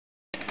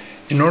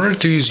In order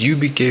to use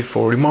YubiKey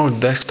for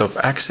remote desktop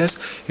access,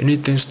 you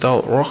need to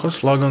install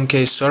Rochus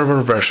LogonKey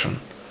server version.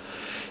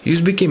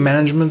 YubiKey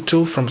management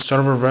tool from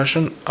server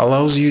version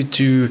allows you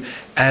to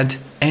add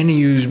any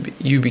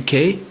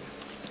YubiKey,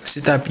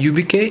 set up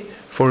YubiKey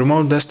for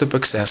remote desktop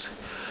access.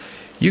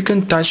 You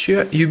can touch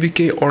your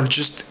YubiKey or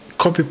just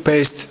copy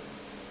paste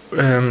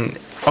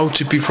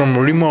OTP from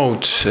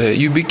remote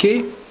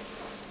YubiKey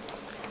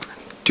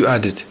to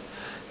add it.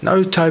 Now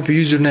you type a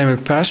username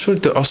and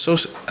password to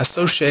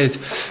associate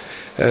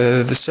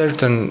the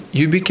certain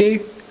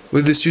YubiKey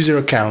with this user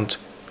account.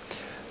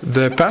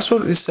 The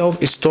password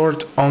itself is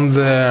stored on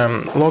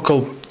the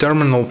local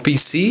terminal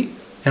PC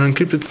in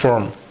encrypted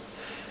form.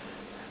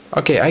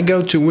 Okay, I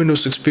go to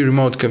Windows XP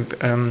remote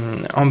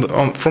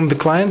from the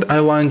client. I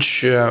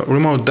launch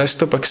remote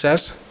desktop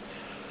access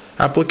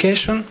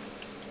application.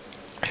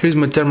 Here's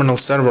my terminal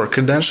server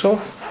credential.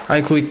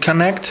 I click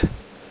connect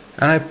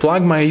and I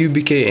plug my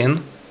YubiKey in,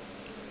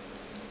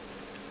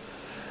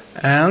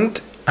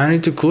 and I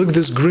need to click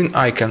this green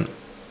icon.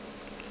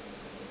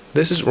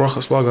 This is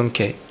Rochus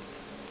LogonKey.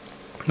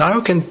 Now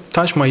I can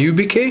touch my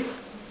YubiKey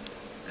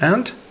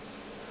and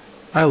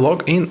I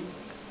log in.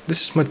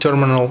 This is my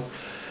terminal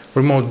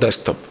remote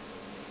desktop.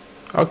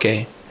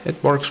 Okay,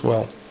 it works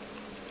well.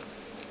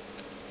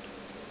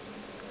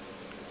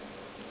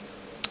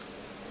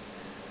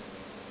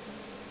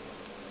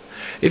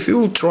 If you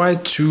will try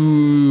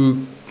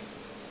to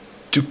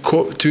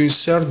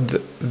insert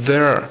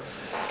there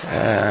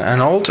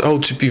an old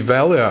OTP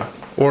value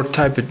or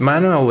type it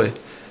manually,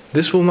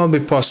 this will not be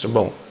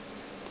possible,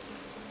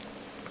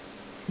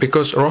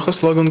 because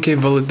Rochus LogonKey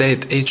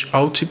validate each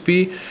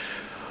OTP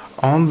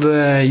on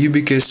the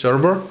YubiKey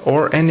server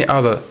or any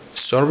other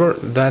server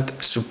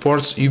that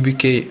supports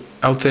YubiKey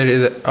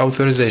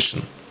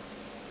authorization.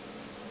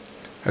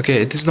 Okay,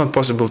 it is not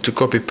possible to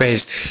copy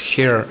paste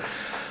here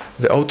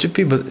the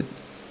OTP, but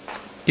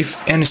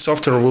if any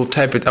software will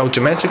type it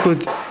automatically,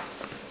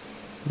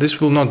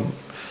 this will not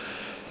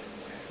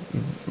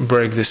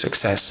break this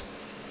access.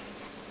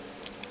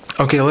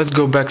 Okay, let's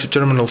go back to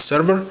terminal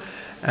server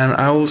and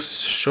I will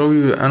show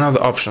you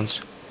another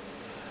options.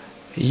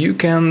 You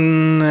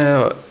can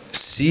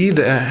see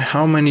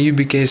how many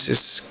YubiKeys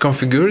is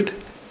configured,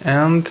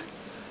 and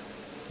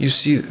you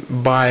see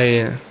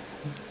by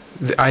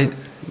the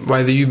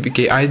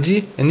YubiKey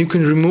ID, and you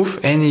can remove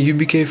any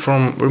YubiKey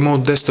from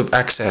remote desktop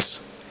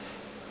access.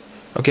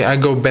 Okay, I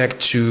go back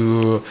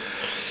to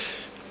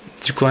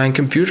client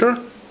computer.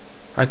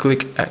 I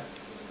click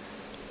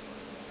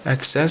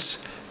access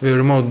the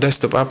remote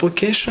desktop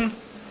application.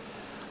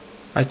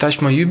 I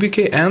touch my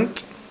YubiKey and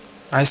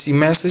I see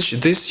message: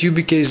 this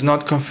YubiKey is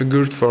not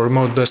configured for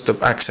remote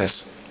desktop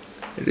access.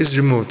 It is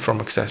removed from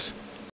access.